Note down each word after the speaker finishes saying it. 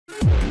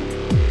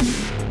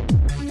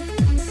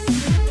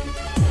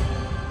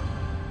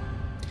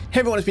Hey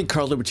everyone, it's me,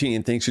 Carl Libertini,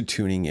 and thanks for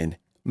tuning in.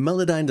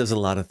 Melodyne does a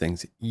lot of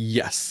things,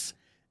 yes,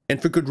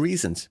 and for good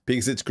reasons,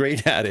 because it's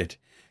great at it.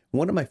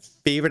 One of my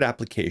favorite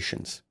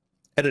applications,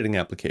 editing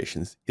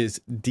applications,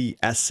 is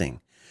De-Essing.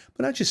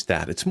 But not just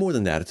that, it's more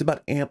than that. It's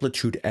about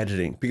Amplitude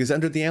editing, because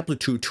under the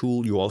Amplitude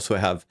tool, you also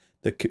have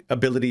the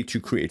ability to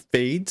create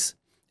fades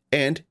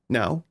and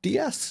now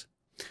de-ess,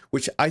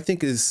 which I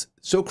think is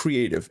so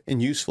creative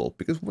and useful,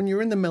 because when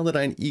you're in the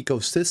Melodyne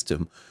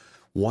ecosystem,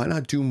 why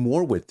not do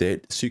more with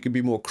it so you can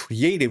be more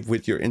creative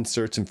with your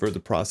inserts and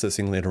further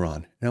processing later on?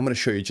 And I'm going to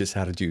show you just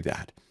how to do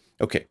that.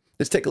 Okay,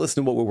 let's take a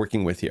listen to what we're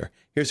working with here.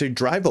 Here's a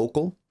dry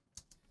vocal,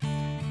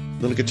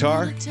 little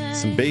guitar,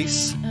 some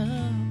bass,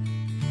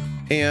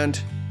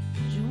 and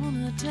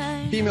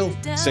female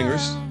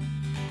singers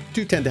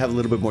do tend to have a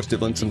little bit more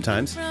sibilance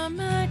sometimes.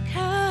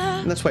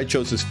 And that's why I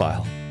chose this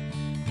file.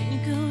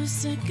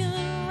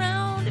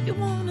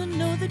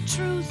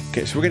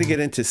 Okay, so we're going to get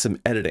into some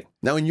editing.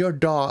 Now in your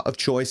DAW of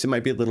choice, it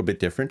might be a little bit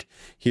different.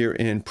 Here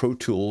in Pro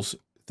Tools,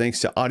 thanks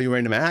to Audio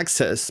Random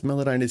Access,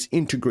 Melodyne is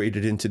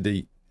integrated into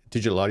the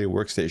digital audio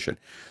workstation.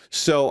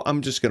 So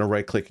I'm just going to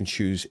right click and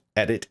choose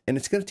Edit, and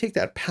it's going to take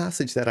that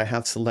passage that I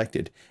have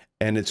selected,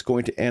 and it's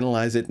going to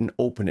analyze it and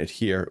open it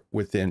here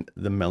within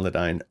the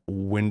Melodyne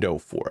window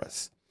for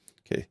us.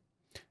 Okay,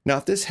 now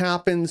if this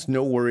happens,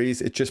 no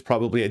worries. It just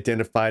probably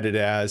identified it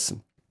as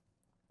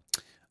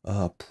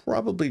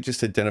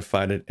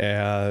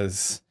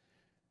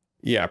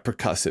yeah,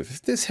 percussive.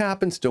 If this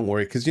happens, don't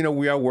worry, because you know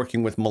we are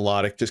working with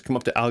melodic. Just come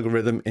up to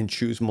algorithm and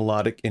choose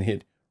melodic and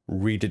hit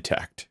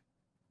redetect.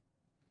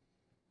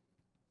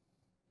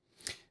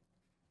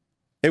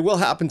 It will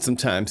happen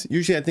sometimes.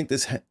 Usually I think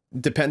this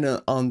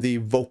depends on the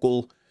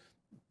vocal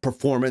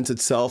performance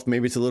itself.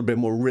 Maybe it's a little bit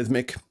more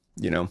rhythmic,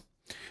 you know.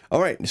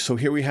 All right, so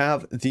here we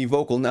have the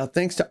vocal. Now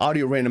thanks to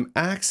Audio Random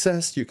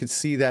Access, you can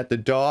see that the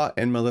DAW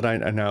and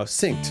Melodyne are now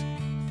synced.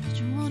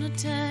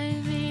 Tie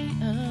me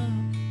up.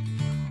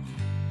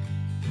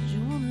 You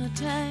wanna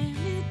tie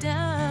me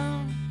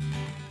down.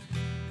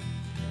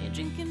 You're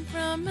drinking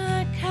from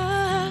my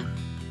cup.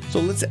 So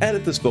let's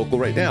edit this vocal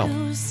right now.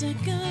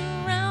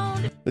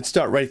 Let's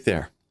start right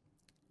there.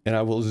 And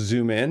I will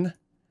zoom in.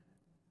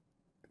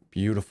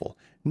 Beautiful.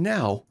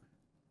 Now,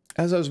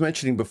 as I was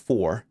mentioning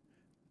before,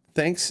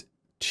 thanks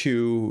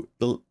to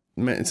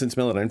since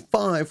Melodyne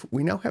 5,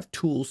 we now have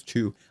tools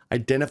to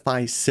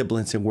identify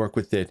sibilance and work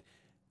with it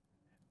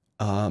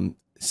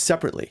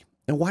separately.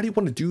 And why do you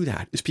want to do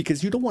that? It's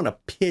because you don't want to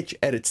pitch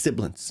edit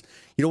sibilance.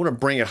 You don't want to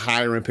bring it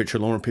higher in pitch or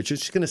lower in pitch.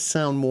 It's just going to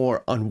sound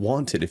more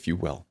unwanted, if you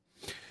will.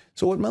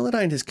 So what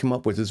Melodyne has come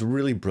up with is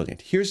really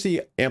brilliant. Here's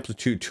the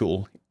Amplitude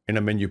tool in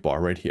a menu bar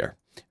right here.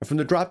 And from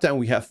the drop down,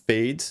 we have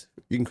fades.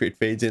 You can create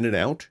fades in and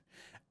out,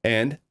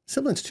 and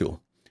sibilance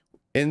tool.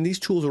 And these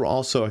tools are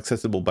also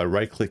accessible by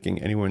right-clicking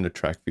anywhere in the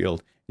track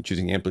field and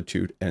choosing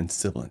Amplitude and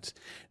sibilance.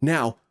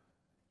 Now,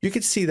 you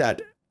can see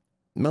that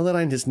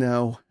Melodyne has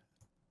now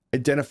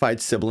identified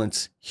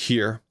sibilance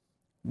here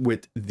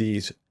with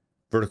these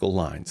vertical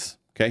lines.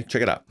 Okay,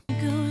 check it out.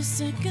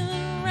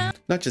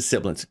 Not just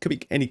sibilance, it could be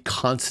any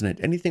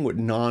consonant, anything with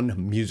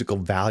non-musical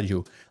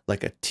value,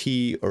 like a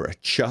T or a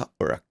ch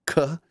or a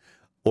k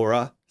or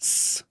a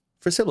s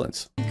for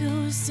sibilance.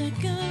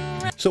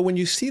 So when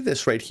you see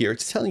this right here,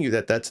 it's telling you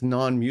that that's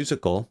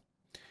non-musical,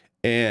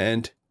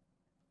 and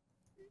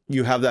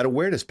you have that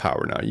awareness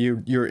power now.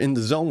 You're in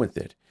the zone with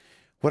it.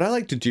 What I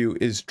like to do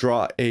is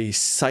draw a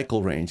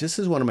cycle range. This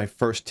is one of my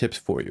first tips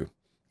for you.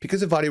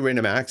 Because of Audio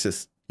Random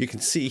Access, you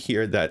can see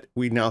here that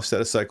we now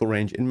set a cycle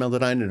range in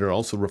Melodyne, and it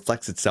also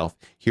reflects itself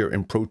here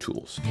in Pro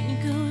Tools.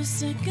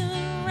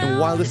 And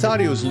while this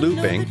audio is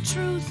looping,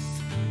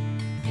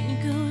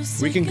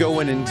 we can go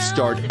in and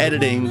start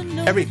editing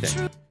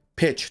everything.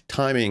 Pitch,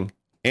 timing,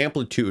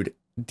 amplitude,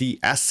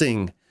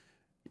 de-essing,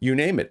 you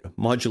name it,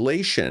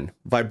 modulation,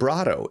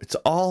 vibrato. It's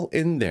all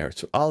in there.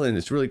 It's all in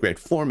this really great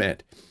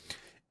format.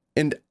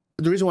 And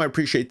the reason why I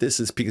appreciate this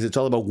is because it's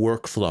all about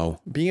workflow.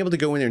 Being able to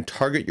go in there and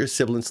target your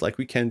sibilance like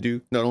we can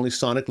do, not only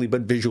sonically,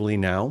 but visually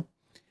now,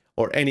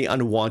 or any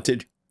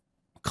unwanted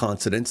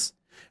consonants,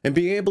 and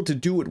being able to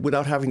do it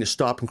without having to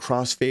stop and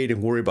crossfade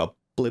and worry about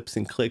blips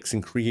and clicks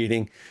and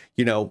creating,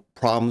 you know,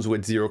 problems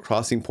with zero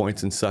crossing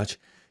points and such.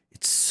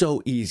 It's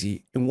so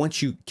easy. And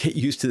once you get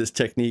used to this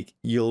technique,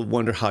 you'll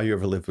wonder how you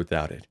ever lived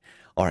without it.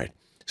 All right,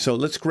 so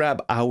let's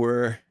grab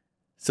our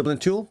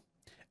sibilant tool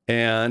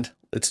and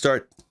let's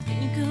start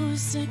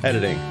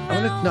editing.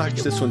 I'm going to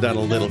notch this one down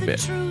a little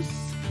bit. And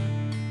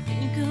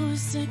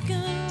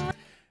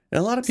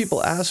a lot of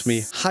people ask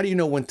me, how do you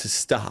know when to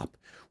stop?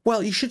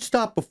 Well, you should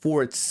stop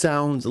before it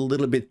sounds a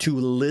little bit too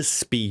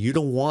lispy. You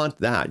don't want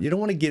that. You don't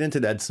want to get into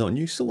that zone.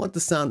 You still want the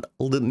sound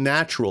a little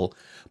natural,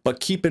 but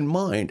keep in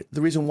mind,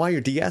 the reason why you're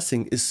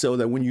de-essing is so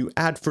that when you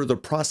add further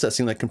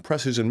processing like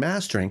compressors and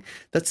mastering,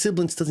 that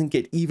sibilance doesn't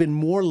get even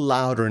more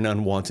louder and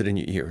unwanted in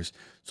your ears.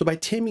 So by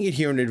taming it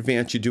here in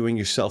advance, you're doing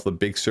yourself a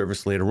big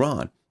service later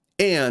on.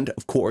 And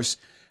of course,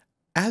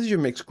 as your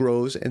mix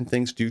grows and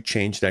things do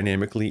change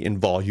dynamically in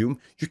volume,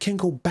 you can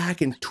go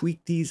back and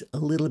tweak these a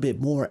little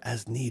bit more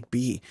as need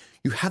be.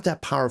 You have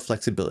that power of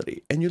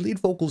flexibility, and your lead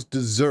vocals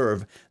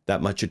deserve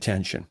that much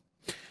attention.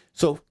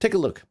 So take a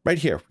look right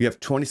here. We have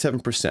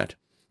 27%.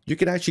 You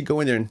can actually go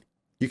in there and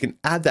you can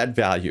add that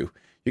value.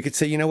 You could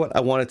say, you know what, I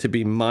want it to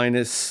be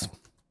minus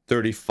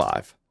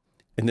 35,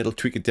 and it'll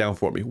tweak it down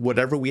for me.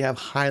 Whatever we have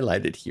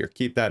highlighted here,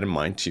 keep that in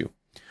mind too.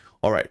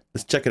 All right,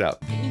 let's check it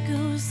out. Can you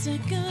go a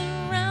second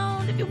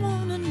round if you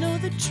wanna know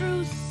the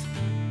truth?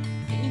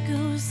 Can you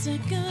go a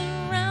second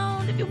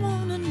round if you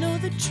wanna know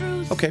the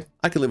truth? Okay,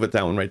 I can live with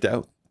that one right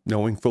now,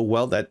 knowing full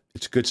well that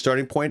it's a good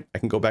starting point. I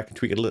can go back and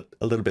tweak it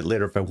a little bit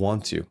later if I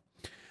want to.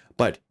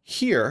 But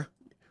here,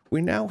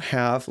 we now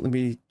have, let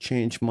me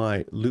change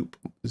my loop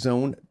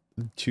zone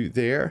to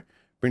there.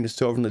 Bring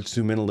this over and let's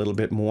zoom in a little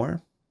bit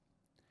more.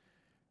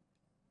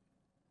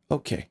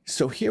 Okay,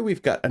 so here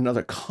we've got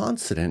another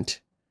consonant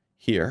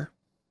here.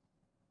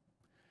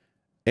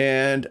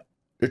 And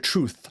the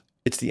truth,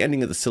 it's the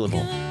ending of the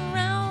syllable.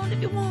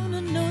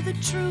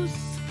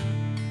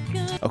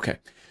 Okay,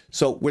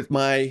 so with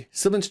my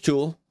sibilance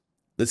tool,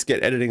 let's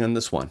get editing on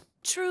this one.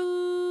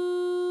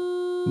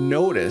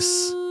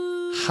 Notice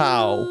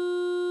how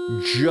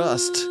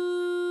just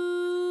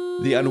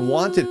the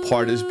unwanted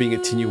part is being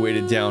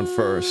attenuated down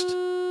first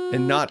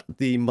and not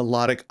the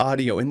melodic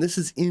audio. And this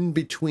is in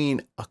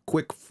between a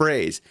quick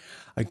phrase.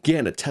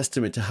 Again, a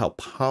testament to how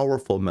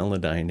powerful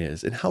Melodyne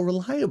is and how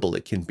reliable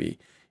it can be.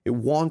 It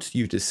wants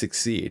you to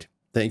succeed.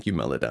 Thank you,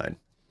 Melodyne.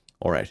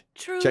 All right,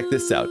 check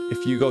this out.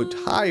 If you go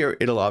higher,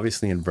 it'll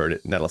obviously invert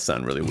it, and that'll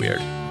sound really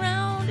weird.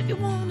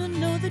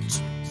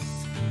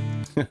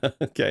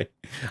 Okay,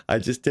 I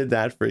just did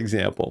that for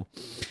example.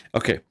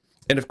 Okay,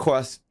 and of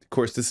course,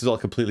 this is all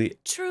completely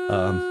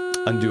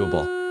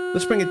undoable.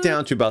 Let's bring it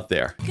down to about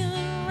there.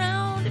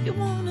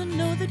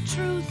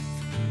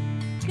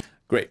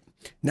 Great.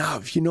 Now,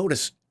 if you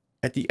notice,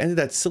 at the end of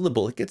that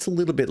syllable, it gets a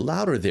little bit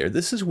louder there.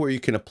 This is where you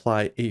can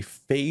apply a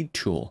fade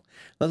tool.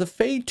 Now, the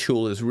fade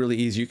tool is really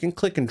easy. You can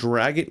click and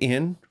drag it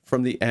in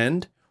from the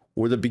end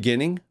or the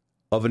beginning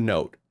of a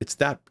note. It's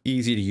that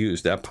easy to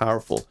use, that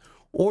powerful.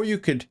 Or you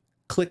could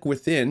click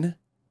within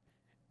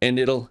and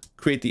it'll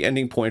create the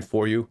ending point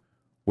for you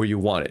where you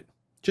want it.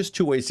 Just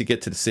two ways to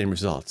get to the same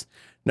results.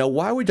 Now,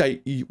 why would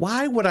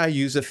I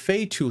use a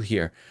fade tool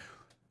here?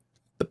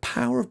 The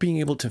power of being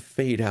able to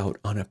fade out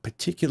on a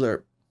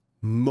particular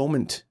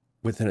moment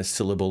within a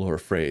syllable or a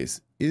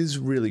phrase is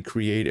really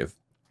creative.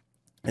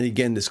 And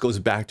again, this goes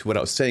back to what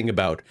I was saying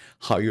about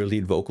how your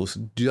lead vocals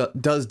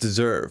does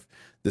deserve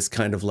this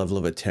kind of level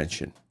of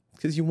attention,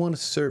 because you want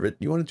to serve it,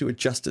 you want to do it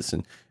justice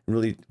and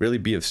really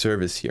be of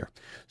service here.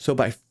 So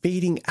by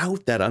fading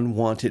out that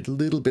unwanted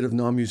little bit of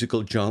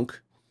non-musical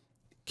junk,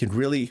 can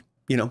really,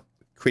 you know,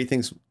 create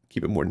things,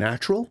 keep it more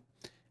natural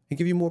and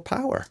give you more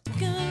power.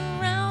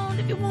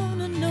 If you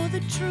wanna know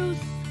the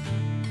truth.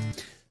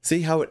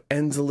 See how it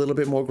ends a little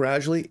bit more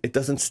gradually? It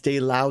doesn't stay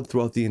loud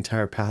throughout the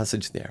entire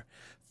passage there.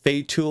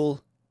 Fade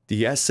tool,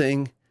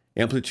 De-Essing,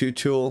 Amplitude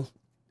tool,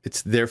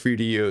 it's there for you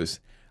to use.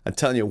 I'm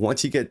telling you,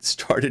 once you get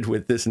started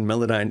with this in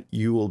Melodyne,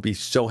 you will be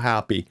so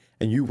happy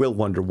and you will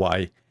wonder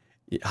why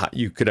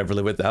you could ever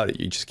live without it.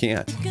 You just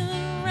can't.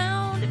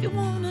 If you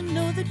wanna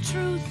know the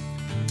truth.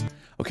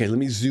 Okay, let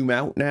me zoom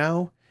out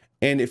now.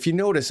 And if you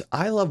notice,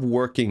 I love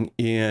working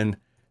in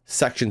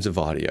sections of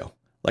audio.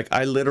 Like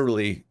I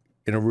literally,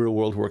 in a real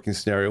world working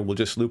scenario, will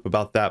just loop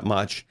about that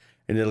much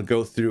and it'll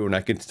go through and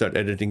I can start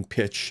editing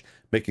pitch,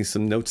 making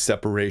some note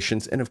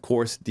separations, and of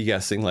course,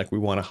 de-essing like we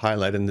want to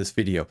highlight in this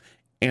video.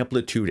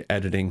 Amplitude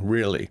editing,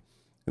 really,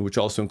 which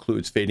also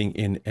includes fading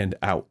in and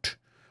out.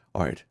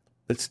 All right,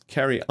 let's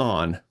carry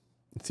on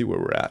and see where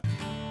we're at.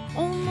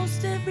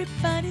 Almost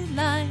everybody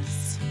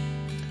lies.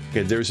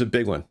 Okay, there's a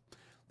big one.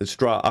 Let's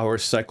draw our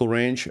cycle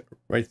range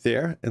right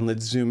there and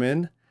let's zoom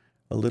in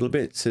a little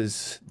bit. It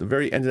says the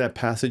very end of that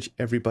passage,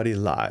 everybody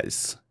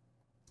lies.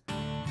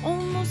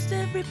 Almost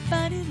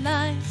everybody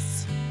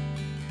lies.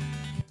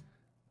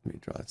 Let me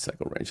draw that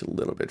cycle range a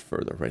little bit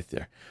further right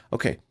there.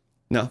 Okay,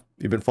 now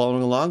you've been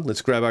following along.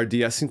 Let's grab our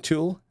de-essing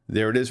tool.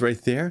 There it is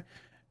right there.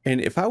 And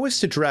if I was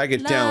to drag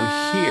it down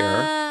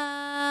here,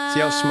 see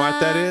how smart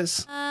that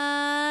is?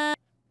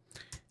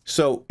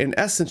 So in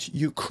essence,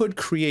 you could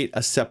create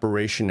a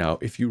separation now.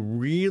 If you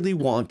really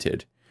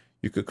wanted,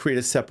 you could create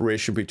a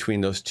separation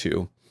between those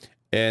two.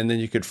 And then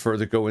you could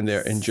further go in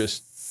there and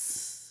just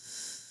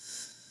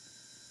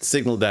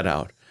signal that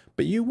out.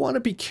 But you want to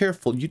be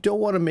careful. You don't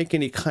want to make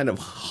any kind of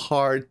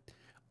hard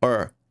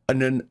or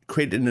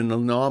create an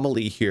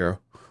anomaly here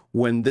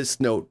when this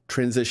note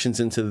transitions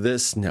into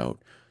this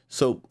note.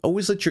 So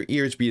always let your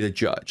ears be the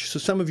judge. So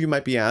some of you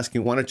might be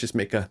asking, why not just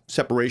make a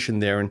separation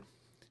there and,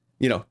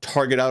 you know,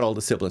 target out all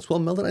the sibilants? Well,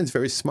 Melodyne's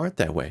very smart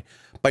that way.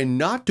 By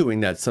not doing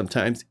that,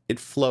 sometimes it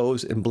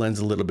flows and blends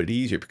a little bit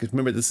easier, because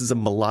remember, this is a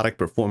melodic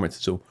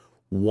performance. So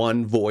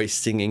one voice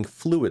singing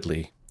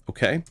fluidly,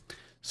 okay?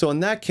 So in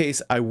that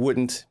case, I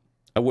wouldn't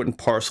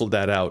parcel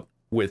that out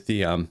with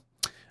the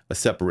a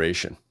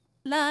separation.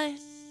 Lies.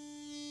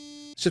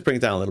 Let's just bring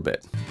it down a little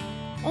bit.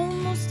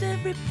 Almost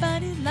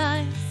everybody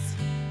lies.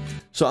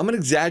 So I'm going to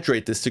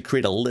exaggerate this to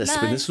create a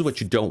lisp, and this is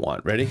what you don't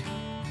want. Ready?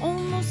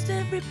 Almost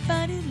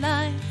everybody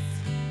lies.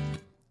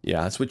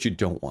 Yeah, that's what you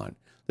don't want.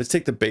 Let's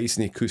take the bass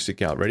and the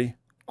acoustic out. Ready?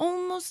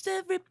 Almost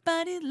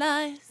everybody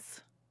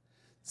lies.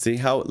 See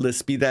how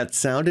lispy that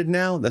sounded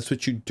now? That's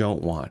what you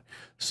don't want.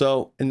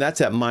 So, and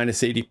that's at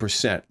minus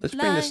 80%. Let's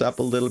bring this up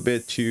a little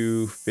bit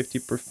to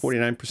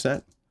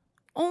 49%.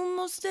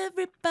 Almost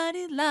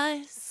everybody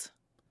lies.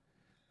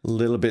 A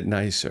little bit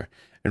nicer.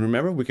 And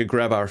remember, we could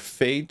grab our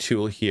fade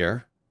tool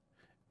here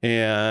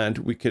and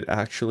we could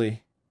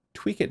actually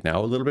tweak it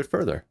now a little bit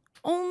further.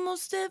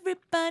 Almost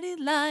everybody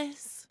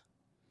lies.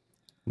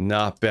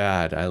 Not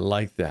bad. I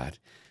like that.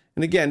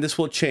 And again, this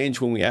will change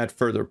when we add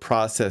further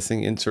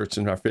processing inserts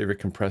in our favorite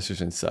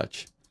compressors and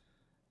such.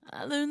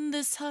 I learned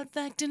this hard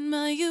fact in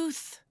my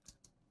youth.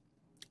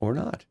 Or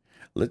not.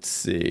 Let's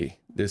see.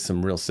 There's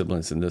some real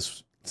sibilance in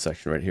this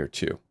section right here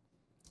too.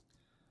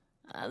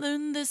 I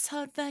learned this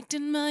hard fact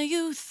in my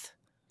youth.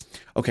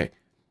 Okay.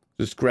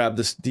 Just grab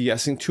this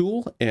de-essing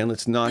tool and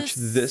let's notch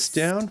this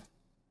down.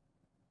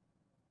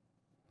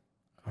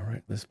 All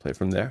right. Let's play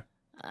from there.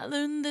 I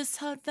learned this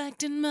hard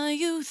fact in my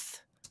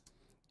youth.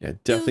 Yeah,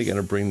 definitely going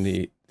to bring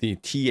the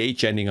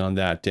TH ending on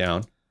that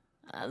down.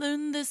 I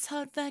learned this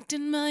hard fact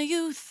in my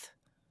youth.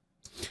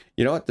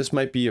 You know what? This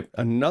might be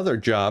another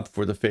job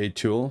for the fade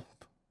tool.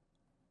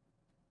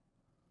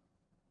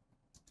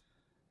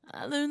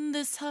 I learned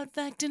this hard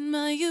fact in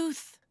my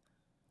youth.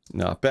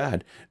 Not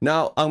bad.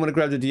 Now I'm going to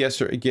grab the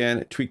de-esser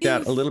again, tweak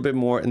that a little bit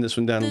more, and this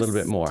one down a little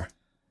bit more.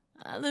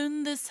 I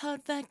learned this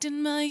hard fact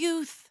in my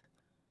youth.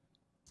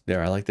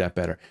 There, I like that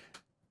better.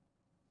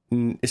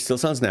 It still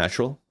sounds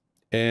natural,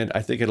 and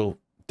I think it'll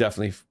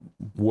definitely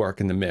work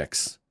in the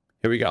mix.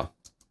 Here we go.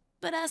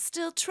 But I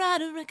still try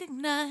to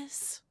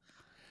recognize.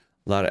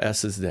 A lot of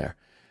S's there.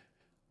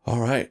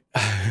 All right.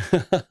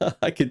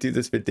 I could do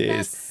this for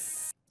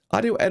days.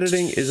 Audio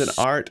editing is an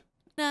art.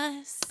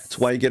 That's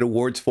why you get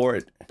awards for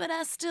it. But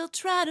I still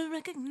try to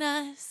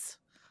recognize.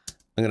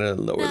 I'm going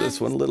to lower this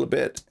one a little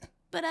bit.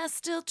 But I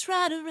still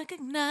try to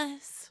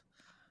recognize.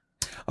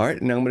 All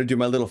right, now I'm going to do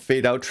my little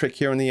fade out trick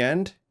here on the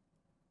end.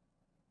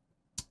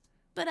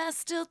 But I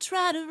still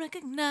try to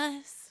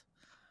recognize.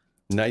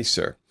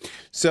 Nicer.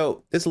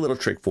 So there's a little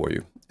trick for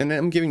you. And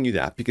I'm giving you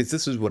that because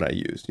this is what I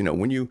use. You know,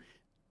 when you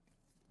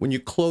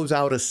close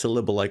out a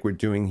syllable like we're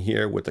doing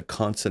here with a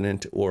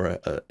consonant or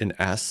an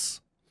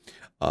S,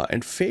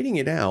 and fading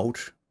it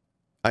out,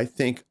 I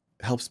think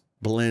helps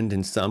blend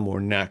and sound more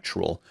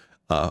natural,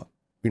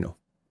 you know,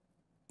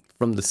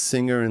 from the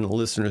singer and the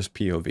listener's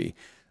POV.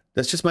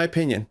 That's just my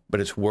opinion, but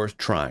it's worth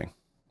trying.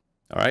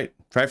 All right,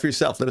 try it for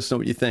yourself. Let us know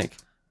what you think.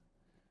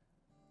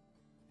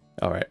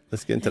 All right,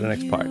 let's get into the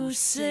next part. You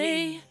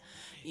say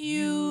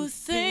you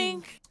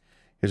think.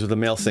 Here's where the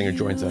male singer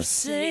joins us.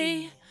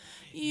 Say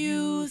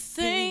you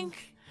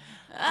think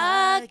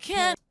I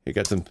can't. You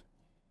got some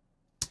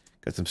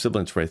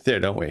sibilance right there,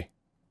 don't we?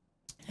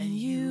 And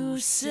you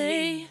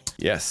say.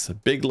 Yes, a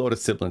big load of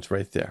sibilance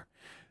right there.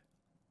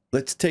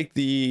 Let's take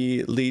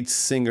the lead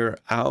singer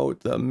out,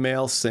 the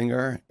male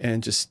singer,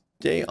 and just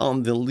stay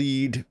on the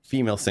lead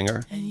female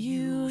singer. And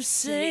you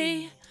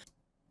say.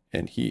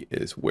 And he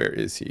is, where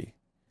is he?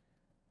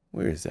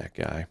 Where is that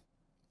guy?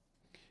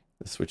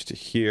 Let's switch to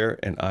here,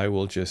 and I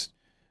will just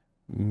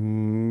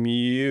mute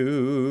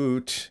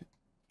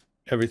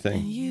everything.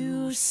 And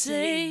you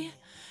say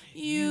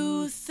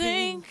you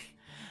think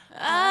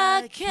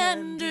I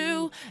can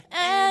do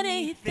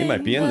anything. He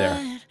might be in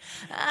there.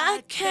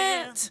 I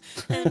can't,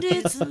 and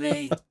it's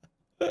late.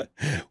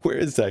 Where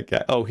is that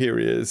guy? Oh, here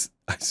he is.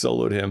 I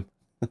soloed him.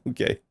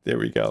 Okay, there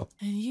we go.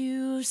 And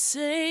you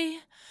say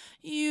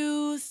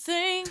you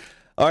think.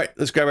 All right,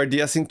 let's grab our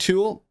de-essing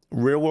tool.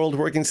 Real world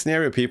working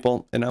scenario,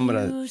 people. And I'm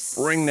going to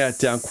bring that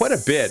down quite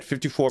a bit,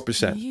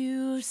 54%.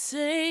 You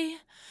say. A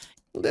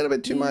little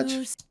bit too much.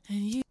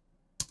 And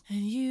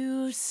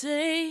you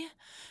say.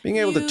 Being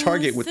able to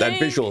target with that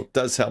visual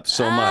does help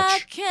so much. I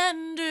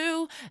can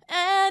do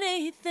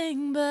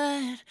anything,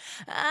 but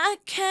I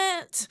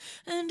can't,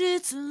 and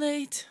it's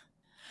late.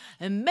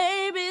 And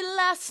maybe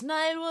last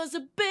night was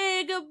a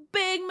big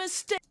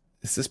mistake.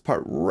 It's this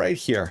part right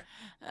here.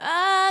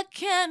 I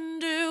can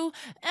do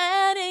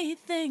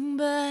anything,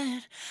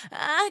 but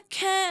I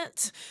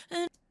can't,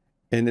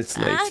 and it's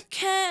late. I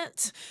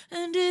can't,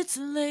 and it's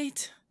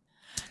late.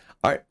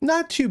 All right,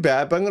 not too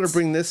bad, but I'm going to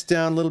bring this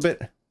down a little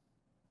bit.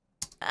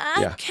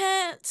 I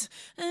can't,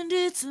 and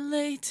it's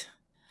late.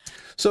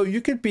 So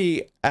you could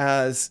be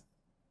as,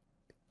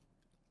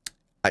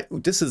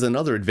 this is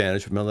another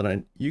advantage of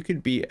Melodyne. You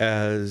could be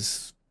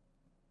as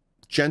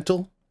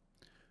gentle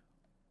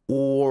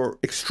or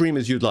extreme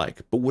as you'd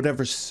like, but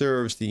whatever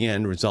serves the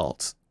end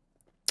results.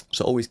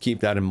 So always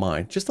keep that in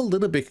mind. Just a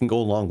little bit can go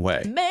a long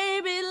way.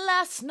 Maybe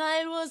last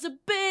night was a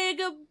big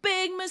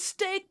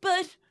mistake,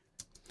 but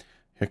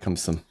here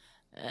comes some.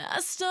 I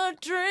start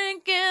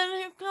drinking,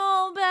 you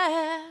call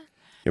back.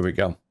 Here we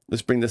go.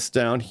 Let's bring this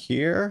down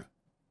here.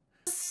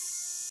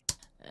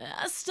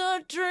 I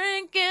start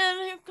drinking,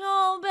 you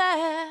call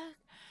back.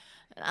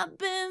 And I've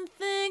been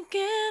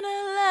thinking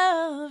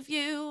I love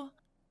you.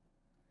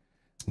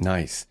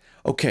 Nice.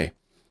 Okay,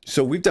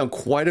 so we've done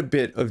quite a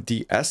bit of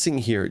de-essing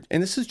here,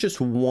 and this is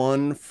just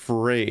one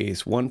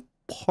phrase, one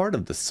part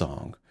of the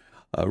song.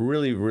 A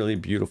really, really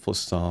beautiful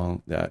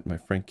song that my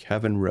friend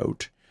Kevin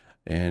wrote,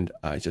 and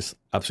I just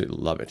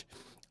absolutely love it.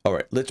 All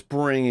right, let's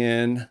bring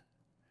in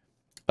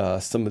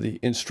some of the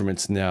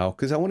instruments now,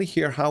 because I want to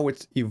hear how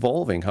it's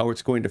evolving, how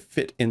it's going to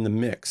fit in the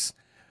mix,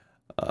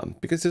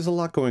 because there's a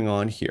lot going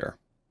on here.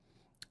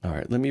 All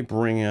right, let me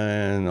bring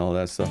in all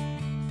that stuff.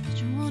 Did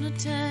you wanna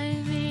tie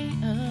me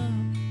up?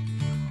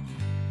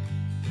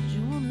 Did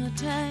you wanna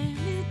tie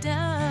me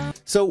down?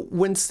 So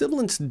when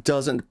sibilance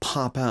doesn't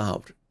pop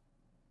out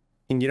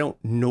and you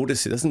don't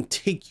notice, it doesn't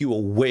take you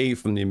away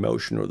from the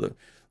emotion or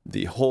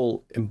the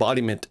whole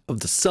embodiment of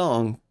the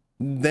song,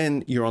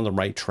 then you're on the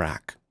right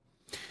track.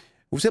 I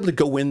was able to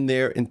go in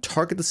there and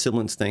target the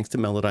sibilance thanks to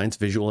Melodyne's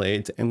visual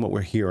aids and what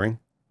we're hearing,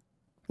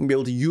 and be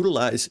able to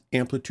utilize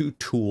Amplitude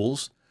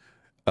tools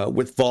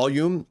with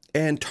volume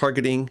and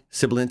targeting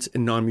sibilance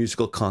and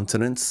non-musical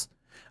consonants,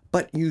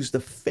 but use the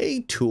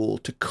fade tool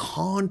to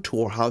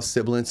contour how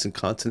sibilance and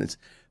consonants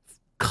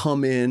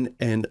come in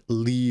and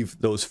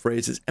leave those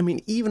phrases. I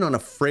mean, even on a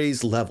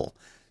phrase level,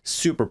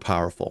 super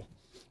powerful.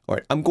 All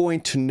right, I'm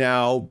going to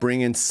now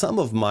bring in some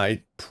of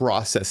my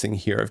processing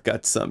here. I've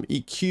got some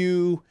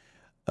EQ,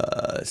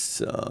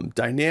 some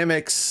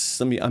dynamics.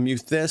 Let me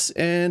unmute this,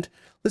 and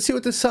let's see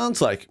what this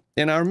sounds like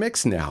in our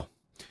mix now.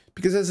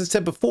 Because as I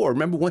said before,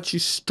 remember, once you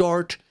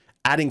start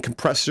adding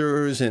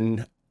compressors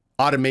and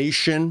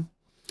automation,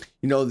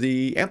 you know,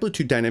 the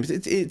amplitude dynamics,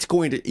 it's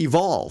going to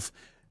evolve.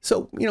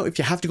 So, you know, if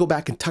you have to go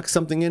back and tuck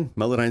something in,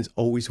 Melodyne's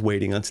always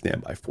waiting on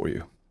standby for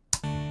you.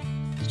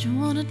 Did you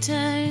wanna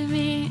tie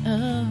me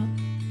up?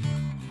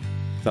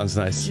 Sounds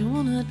nice. Did you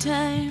wanna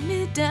tie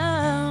me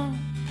down?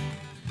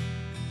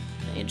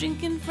 Are you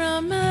drinking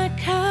from my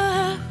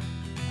cup?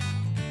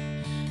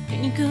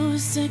 Can you go a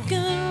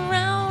second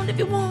round if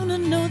you wanna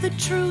know the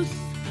truth?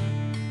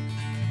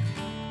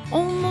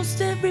 Almost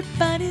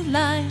everybody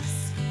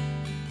lies.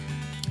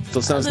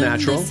 Still sounds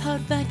natural. This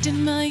hard fact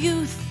in my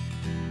youth.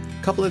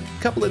 Couple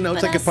of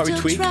notes I could probably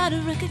tweak. Try to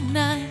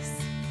recognize.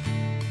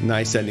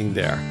 Nice ending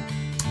there.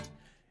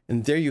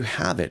 And there you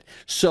have it.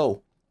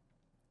 So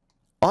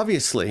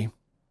obviously,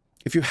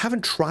 if you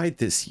haven't tried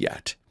this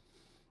yet,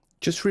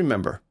 just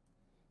remember,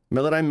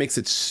 Melodyne makes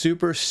it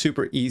super,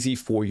 super easy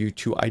for you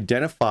to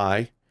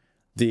identify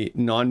the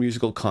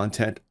non-musical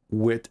content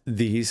with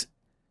these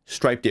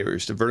striped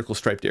areas, the vertical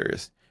striped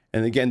areas.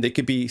 And again, they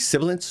could be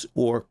sibilants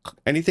or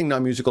anything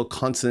non-musical,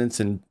 consonants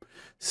and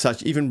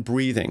such, even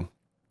breathing.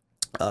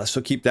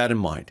 So keep that in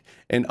mind.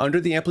 And under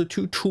the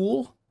Amplitude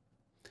tool,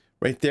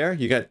 right there,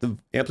 you got the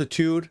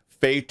Amplitude,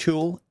 Fade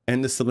tool,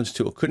 and the sibilance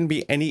tool. Couldn't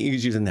be any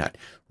easier than that.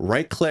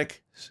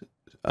 Right-click,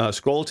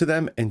 scroll to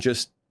them, and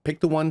just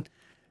pick the one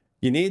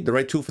you need, the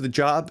right tool for the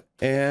job,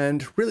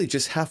 and really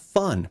just have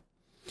fun.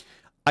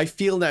 I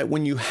feel that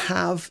when you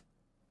have,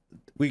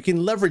 we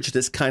can leverage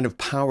this kind of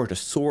power to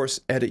source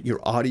edit your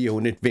audio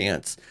in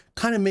advance,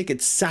 kind of make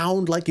it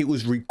sound like it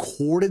was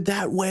recorded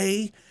that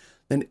way,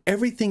 then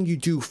everything you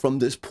do from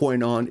this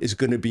point on is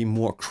going to be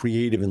more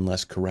creative and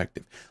less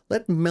corrective.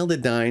 Let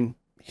Melodyne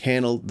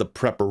handle the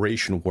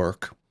preparation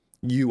work.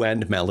 You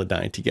and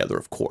Melodyne together,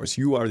 of course.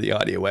 You are the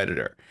audio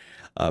editor.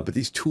 But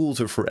these tools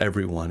are for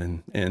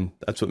everyone, and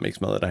that's what makes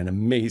Melodyne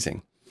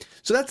amazing.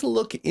 So that's a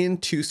look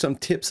into some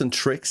tips and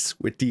tricks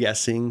with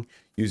de-essing,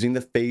 using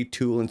the fade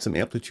tool and some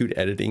amplitude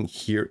editing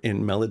here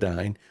in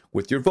Melodyne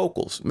with your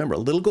vocals. Remember, a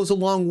little goes a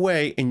long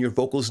way, and your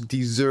vocals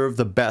deserve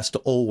the best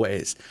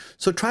always.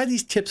 So try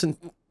these tips and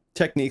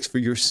techniques for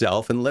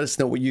yourself and let us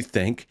know what you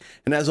think.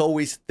 And as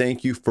always,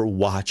 thank you for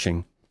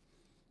watching.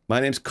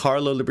 My name's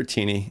Carlo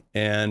Libertini,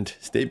 and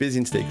stay busy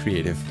and stay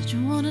creative. Did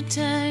you wanna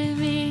tie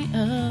me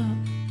up?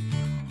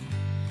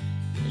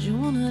 Did you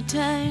wanna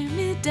tie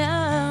me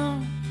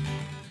down?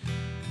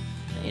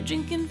 Are you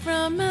drinking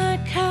from my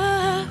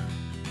cup?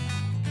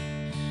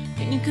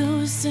 Can you go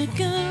a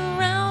second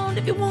round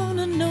if you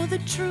wanna know the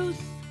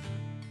truth?